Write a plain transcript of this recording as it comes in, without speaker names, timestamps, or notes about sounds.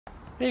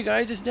Hey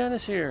guys, it's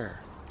Dennis here,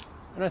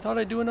 and I thought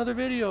I'd do another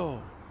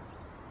video.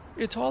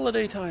 It's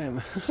holiday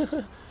time.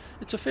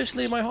 It's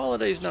officially my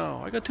holidays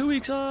now. I got 2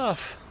 weeks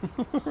off.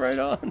 Right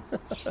on.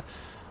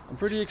 I'm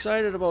pretty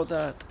excited about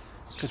that,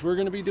 because we're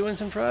going to be doing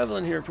some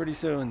traveling here pretty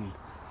soon.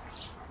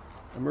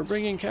 And we're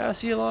bringing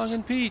Cassie along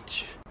and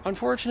Peach.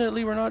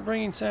 Unfortunately, we're not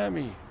bringing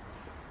Sammy.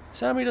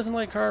 Sammy doesn't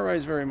like car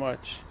rides very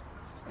much,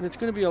 and it's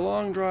going to be a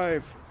long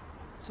drive,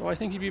 so I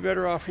think he'd be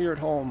better off here at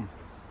home.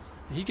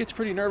 He gets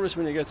pretty nervous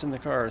when he gets in the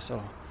car,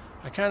 so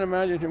I can't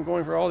imagine him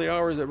going for all the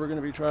hours that we're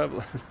going to be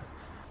traveling.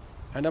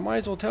 And I might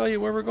as well tell you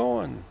where we're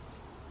going.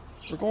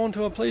 We're going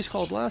to a place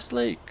called Last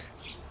Lake.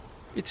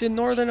 It's in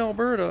northern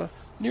Alberta,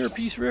 near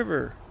Peace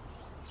River.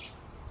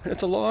 And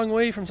it's a long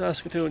way from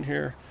Saskatoon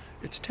here.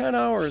 It's 10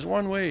 hours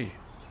one way.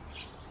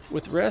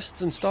 With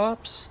rests and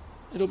stops,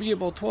 it'll be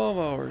about 12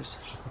 hours.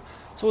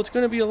 So it's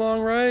going to be a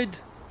long ride,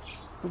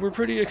 but we're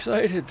pretty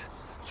excited.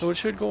 So it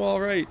should go all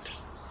right.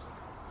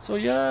 So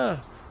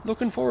yeah.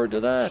 Looking forward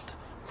to that.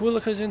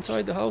 Quillica's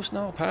inside the house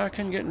now,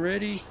 packing, getting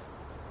ready,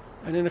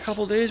 and in a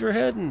couple days we're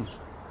heading.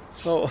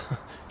 So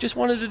just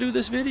wanted to do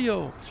this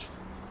video,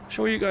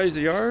 show you guys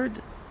the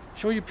yard,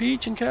 show you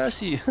Peach and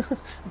Cassie,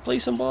 and play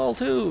some ball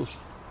too.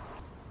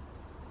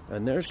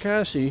 And there's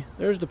Cassie,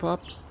 there's the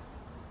pup.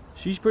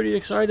 She's pretty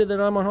excited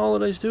that I'm on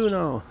holidays too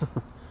now.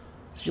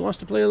 She wants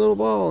to play a little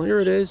ball.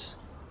 Here it is.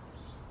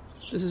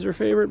 This is her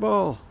favorite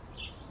ball.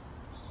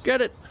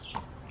 Get it.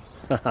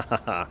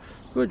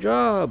 Good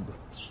job.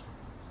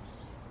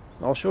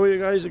 I'll show you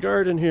guys the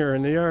garden here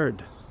in the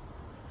yard.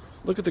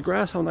 Look at the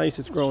grass, how nice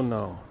it's grown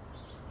now.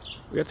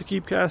 We have to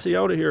keep Cassie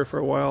out of here for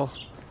a while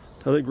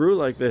till it grew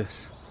like this.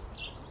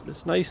 But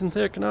it's nice and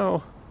thick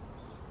now.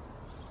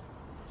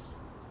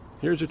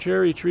 Here's a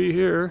cherry tree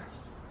here.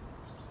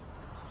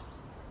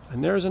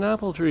 And there's an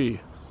apple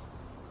tree.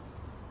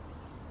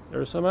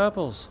 There's some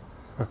apples.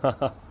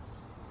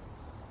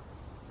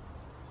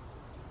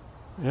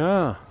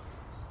 Yeah.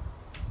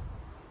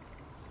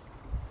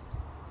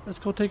 Let's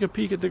go take a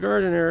peek at the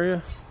garden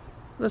area.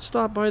 Let's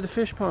stop by the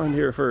fish pond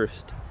here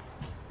first.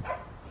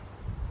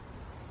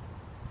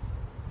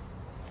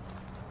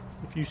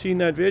 If you've seen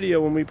that video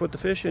when we put the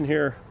fish in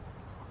here,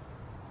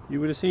 you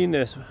would have seen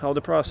this, how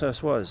the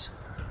process was.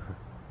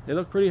 They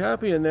look pretty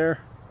happy in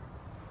there.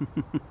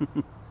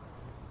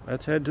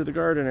 Let's head to the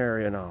garden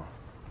area now.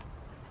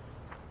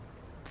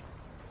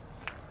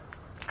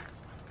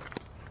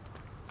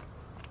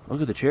 Look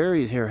at the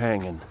cherries here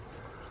hanging.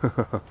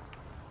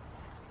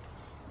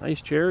 Nice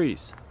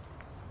cherries.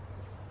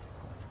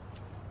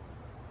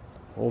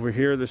 Over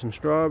here there's some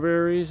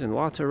strawberries and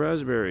lots of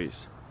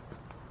raspberries.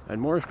 And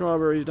more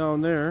strawberries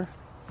down there.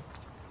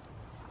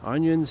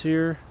 Onions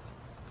here.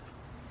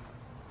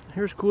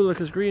 Here's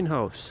Quillica's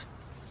greenhouse.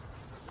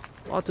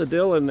 Lots of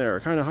dill in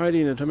there, kind of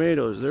hiding the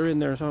tomatoes. They're in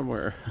there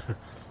somewhere.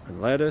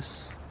 And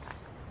lettuce.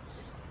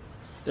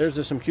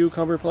 There's some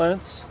cucumber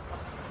plants.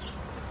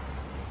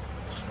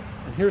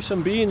 And here's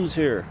some beans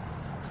here.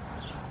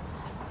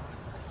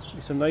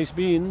 Some nice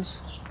beans.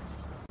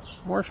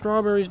 More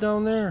strawberries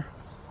down there.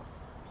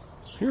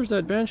 Here's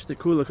that bench that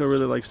Quillica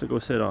really likes to go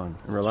sit on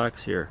and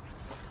relax here.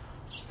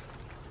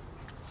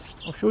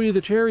 I'll show you the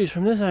cherries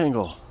from this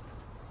angle.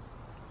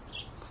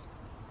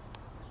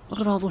 Look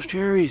at all those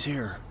cherries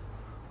here.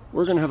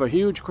 We're gonna have a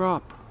huge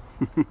crop.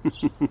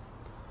 It's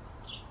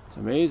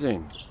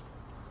amazing.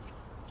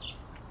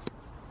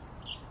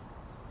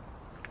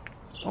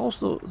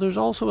 Also, there's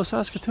also a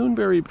Saskatoon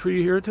berry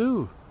tree here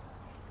too.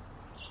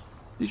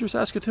 These are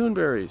Saskatoon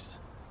berries.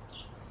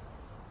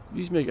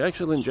 These make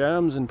excellent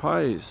jams and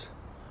pies.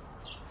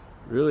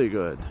 Really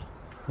good.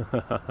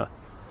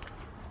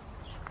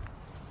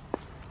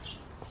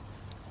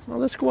 Well,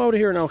 let's go out of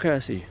here now,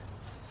 Cassie.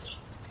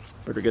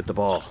 Better get the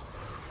ball.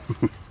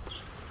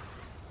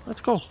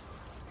 Let's go.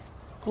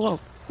 Go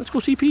out. Let's go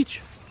see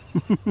Peach.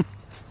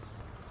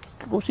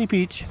 Go see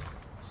Peach.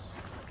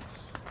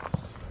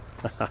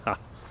 A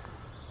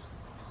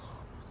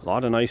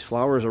lot of nice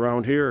flowers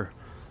around here.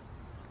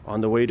 On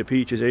the way to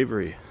Peach's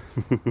aviary.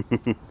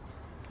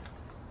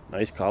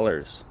 Nice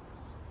colors.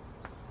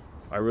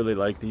 I really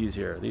like these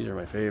here. These are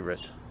my favorite.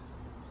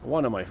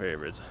 One of my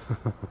favorites.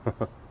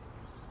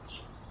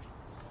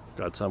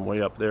 Got some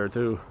way up there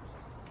too.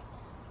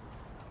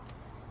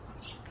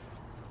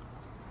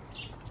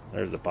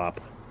 There's the pop.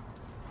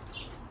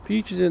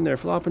 Peach is in there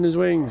flopping his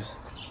wings.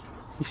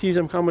 He sees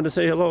I'm coming to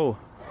say hello.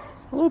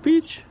 Hello,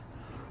 Peach.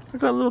 I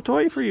got a little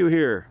toy for you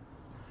here.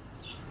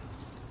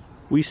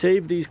 We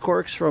saved these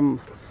corks from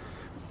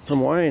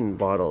wine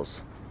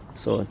bottles,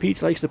 so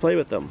Peach likes to play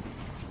with them.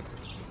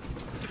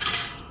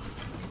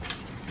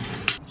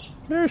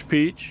 There's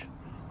Peach.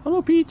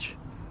 Hello, Peach.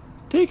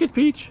 Take it,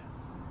 Peach.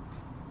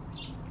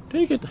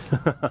 Take it.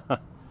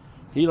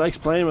 He likes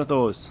playing with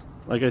those.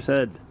 Like I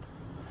said,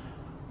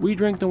 we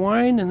drink the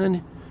wine and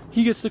then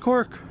he gets the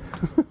cork.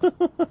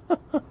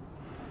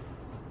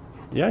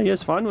 Yeah, he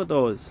has fun with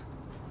those.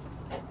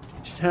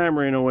 Just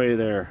hammering away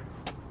there,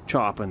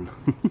 chopping.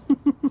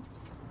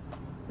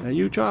 Now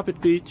you chop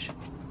it, Peach.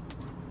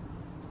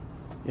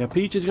 Yeah,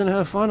 Peach is gonna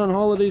have fun on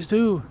holidays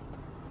too.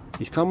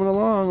 He's coming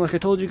along, like I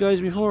told you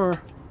guys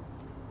before.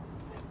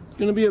 It's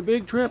gonna be a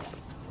big trip,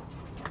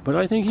 but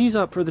I think he's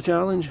up for the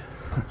challenge.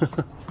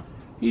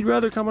 He'd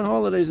rather come on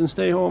holidays than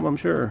stay home, I'm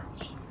sure.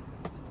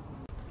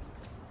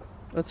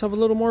 Let's have a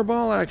little more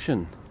ball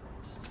action.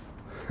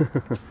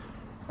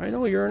 I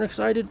know you're an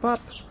excited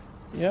pup.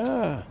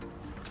 Yeah.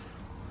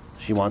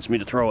 She wants me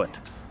to throw it.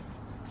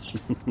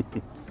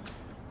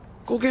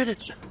 Go get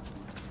it.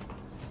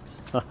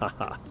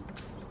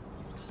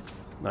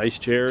 Nice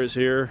chairs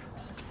here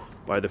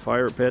by the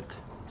fire pit.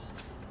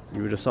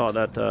 You would have saw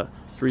that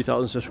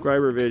 3,000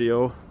 subscriber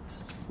video.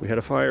 We had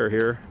a fire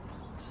here.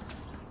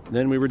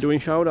 Then we were doing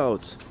shout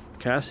outs.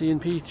 Cassie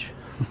and Peach.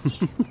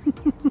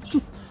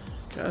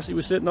 Cassie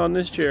was sitting on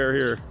this chair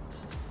here.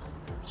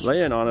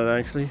 Laying on it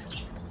actually.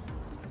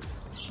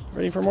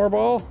 Ready for more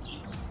ball?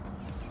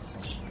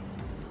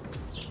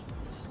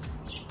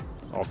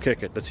 I'll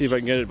kick it. Let's see if I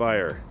can get it by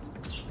her.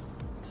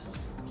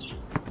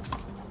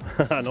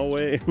 No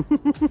way.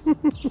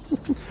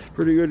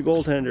 Pretty good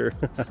goaltender.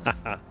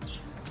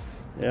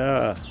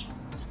 Yeah.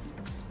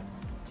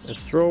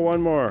 Let's throw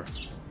one more.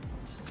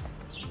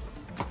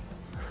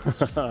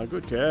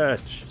 Good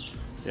catch.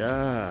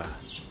 Yeah.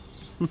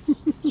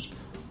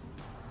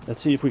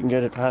 Let's see if we can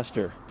get it past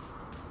her.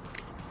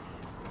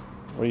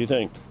 What do you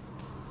think?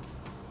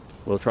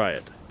 We'll try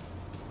it.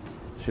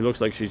 She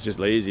looks like she's just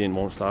lazy and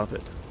won't stop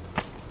it.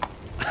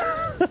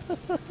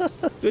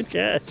 Good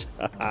catch.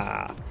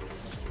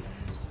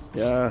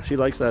 Yeah, she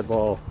likes that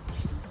ball.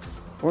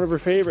 One of her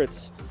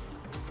favorites.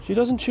 She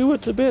doesn't chew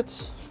it to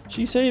bits.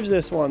 She saves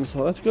this one,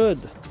 so that's good.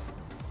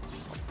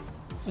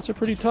 It's a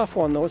pretty tough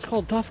one though. It's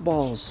called tough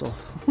balls, so.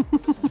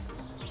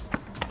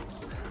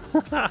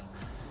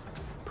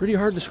 Pretty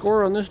hard to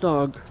score on this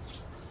dog.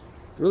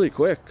 Really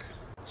quick.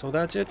 So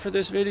that's it for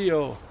this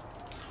video.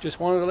 Just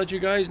wanted to let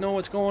you guys know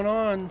what's going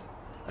on.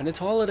 And it's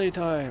holiday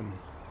time.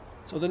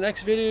 So the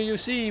next video you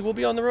see will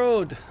be on the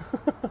road.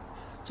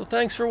 So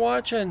thanks for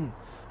watching.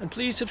 And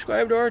please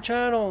subscribe to our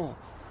channel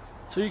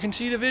so you can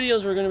see the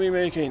videos we're going to be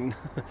making.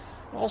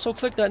 Also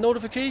click that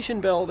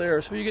notification bell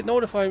there so you get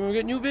notified when we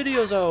get new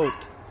videos out.